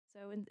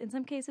So in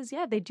some cases,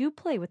 yeah, they do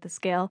play with the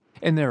scale.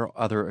 And there are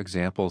other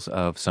examples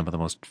of some of the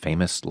most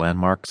famous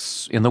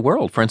landmarks in the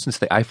world. For instance,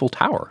 the Eiffel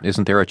Tower.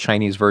 Isn't there a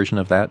Chinese version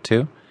of that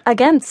too?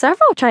 Again,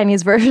 several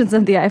Chinese versions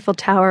of the Eiffel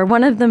Tower.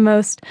 One of the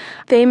most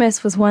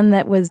famous was one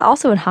that was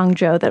also in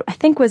Hangzhou that I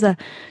think was a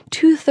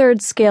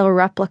 2/3 scale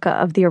replica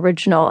of the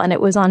original. And it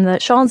was on the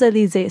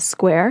Champs-Élysées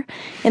Square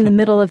in the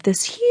middle of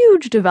this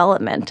huge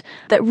development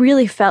that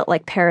really felt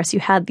like Paris. You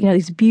had,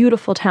 these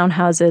beautiful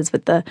townhouses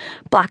with the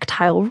black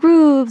tile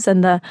roofs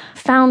and the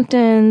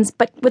fountains.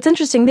 But what's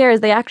interesting there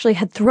is they actually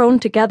had thrown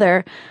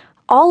together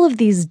all of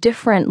these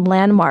different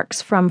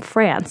landmarks from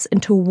France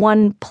into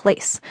one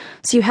place.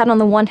 So you had on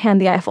the one hand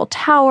the Eiffel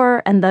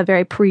Tower and the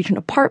very Parisian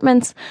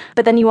apartments,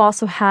 but then you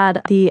also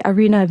had the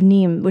Arena of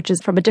Nîmes, which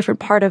is from a different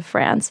part of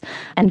France,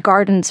 and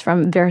gardens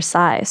from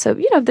Versailles. So,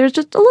 there's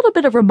just a little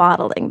bit of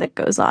remodeling that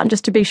goes on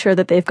just to be sure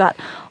that they've got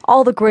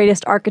all the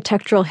greatest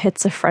architectural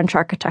hits of French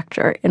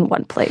architecture in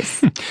one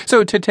place.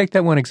 So to take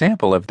that one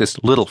example of this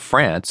little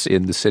France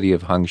in the city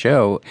of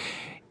Hangzhou,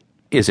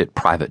 is it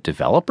private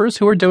developers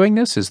who are doing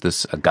this? Is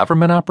this a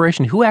government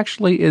operation? Who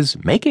actually is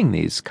making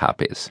these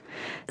copies?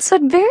 So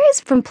it varies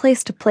from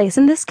place to place.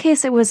 In this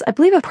case, it was, I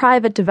believe, a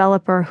private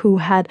developer who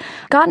had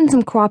gotten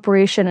some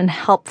cooperation and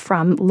help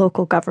from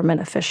local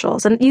government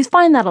officials. And you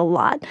find that a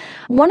lot.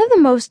 One of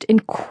the most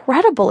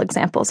incredible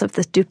examples of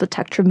this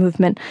duplitecture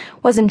movement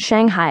was in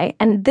Shanghai.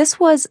 And this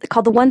was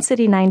called the One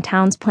City, Nine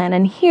Towns plan.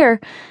 And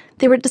here,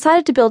 they were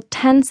decided to build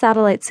 10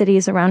 satellite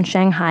cities around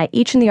Shanghai,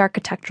 each in the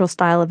architectural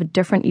style of a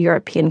different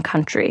European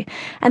country.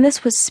 And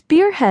this was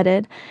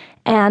spearheaded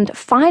and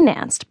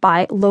financed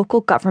by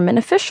local government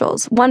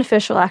officials. One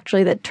official,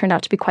 actually, that turned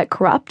out to be quite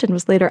corrupt and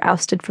was later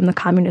ousted from the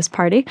Communist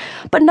Party.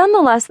 But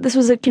nonetheless, this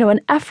was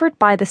an effort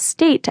by the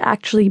state to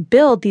actually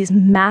build these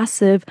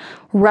massive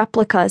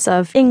replicas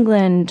of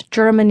England,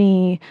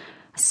 Germany,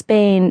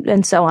 Spain,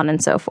 and so on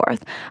and so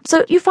forth.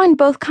 So you find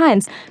both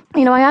kinds.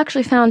 I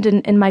actually found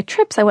in my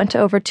trips, I went to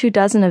over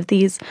 24 of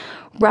these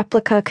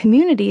replica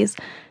communities.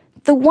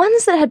 The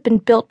ones that had been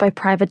built by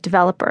private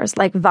developers,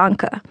 like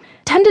Vanke,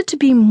 tended to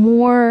be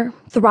more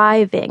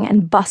thriving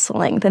and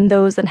bustling than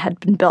those that had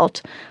been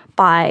built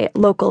by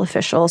local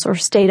officials or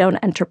state-owned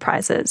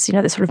enterprises,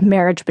 this sort of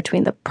marriage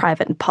between the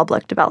private and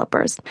public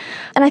developers.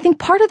 And I think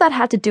part of that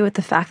had to do with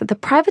the fact that the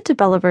private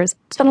developers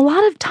spent a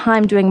lot of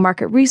time doing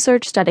market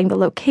research, studying the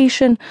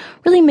location,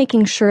 really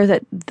making sure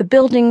that the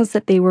buildings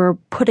that they were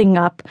putting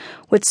up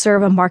would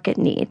serve a market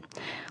need.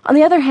 On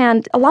the other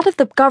hand, a lot of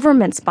the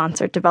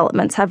government-sponsored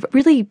developments have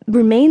really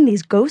remained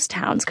these ghost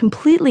towns,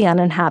 completely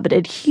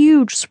uninhabited,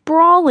 huge,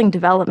 sprawling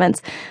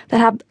developments that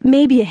have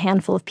maybe a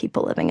handful of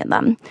people living in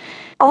them.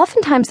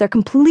 Oftentimes, they're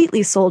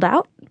completely sold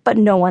out, but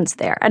no one's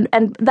there.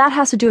 And that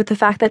has to do with the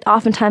fact that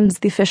oftentimes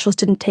the officials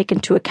didn't take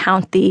into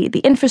account the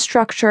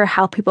infrastructure,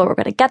 how people were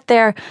going to get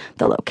there,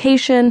 the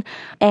location,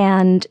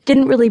 and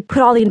didn't really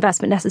put all the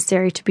investment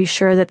necessary to be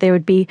sure that there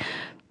would be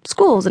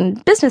schools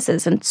and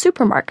businesses and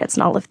supermarkets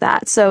and all of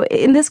that. So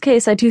in this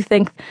case, I do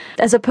think,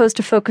 as opposed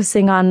to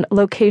focusing on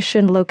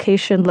location,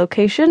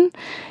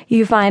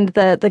 you find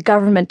the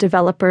government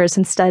developers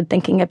instead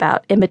thinking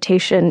about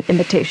imitation.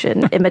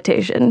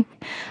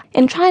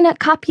 In China,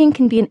 copying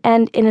can be an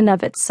end in and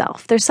of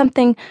itself. There's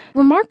something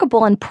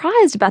remarkable and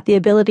prized about the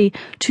ability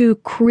to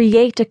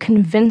create a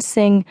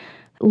convincing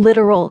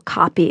literal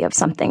copy of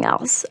something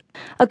else.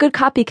 A good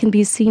copy can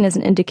be seen as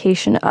an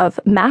indication of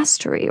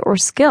mastery or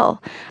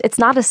skill. It's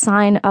not a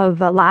sign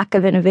of a lack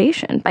of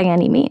innovation by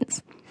any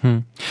means.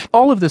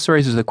 All of this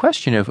raises the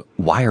question of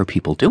why are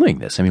people doing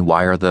this? I mean,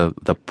 why are the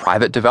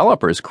private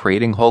developers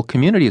creating whole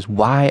communities?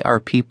 Why are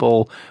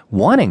people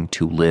wanting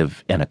to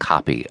live in a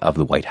copy of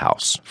the White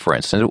House, for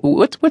instance?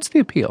 What's the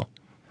appeal?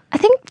 I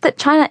think that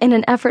China, in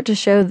an effort to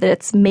show that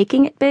it's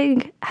making it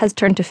big, has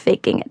turned to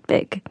faking it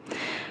big.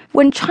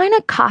 When China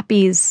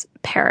copies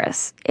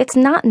Paris, it's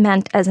not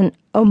meant as an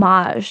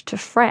homage to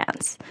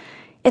France.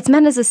 It's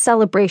meant as a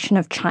celebration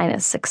of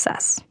China's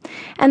success.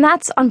 And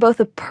that's on both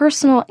a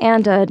personal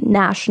and a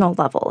national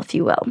level, if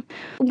you will.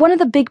 One of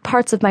the big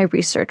parts of my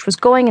research was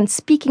going and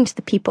speaking to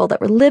the people that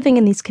were living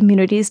in these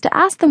communities to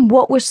ask them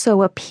what was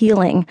so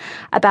appealing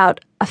about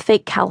a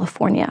fake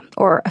California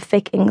or a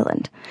fake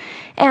England.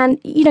 And,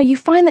 you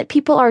find that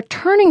people are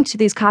turning to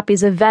these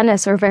copies of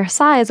Venice or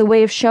Versailles as a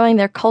way of showing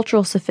their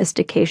cultural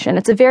sophistication.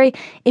 It's a very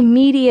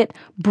immediate,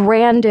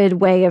 branded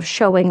way of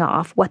showing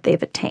off what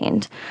they've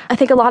attained. I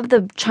think a lot of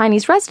the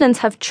Chinese residents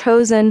have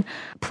chosen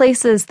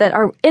places that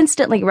are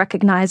instantly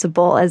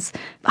recognizable as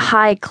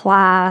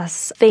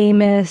high-class,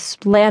 famous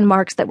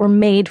landmarks that were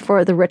made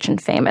for the rich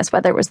and famous,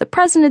 whether it was the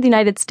President of the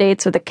United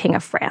States or the King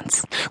of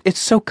France. It's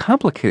so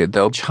complicated,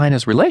 though,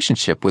 China's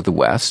relationship with the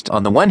West.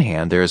 On the one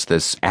hand, there's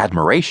this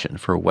admiration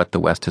for what the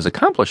West has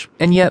accomplished,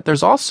 and yet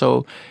there's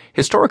also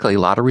historically a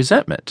lot of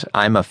resentment.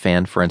 I'm a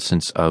fan, for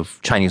instance, of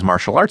Chinese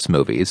martial arts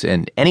movies,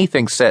 and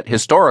anything set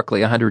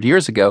historically 100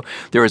 years ago,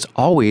 there is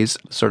always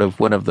sort of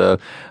one of the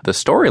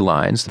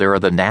storylines. There are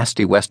the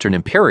nasty Western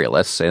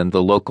imperialists, and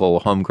the local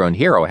homegrown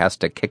hero has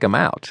to kick them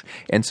out.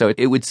 And so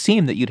it would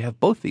seem that you'd have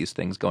both these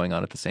things going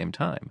on at the same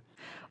time.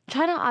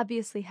 China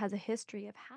obviously has a history of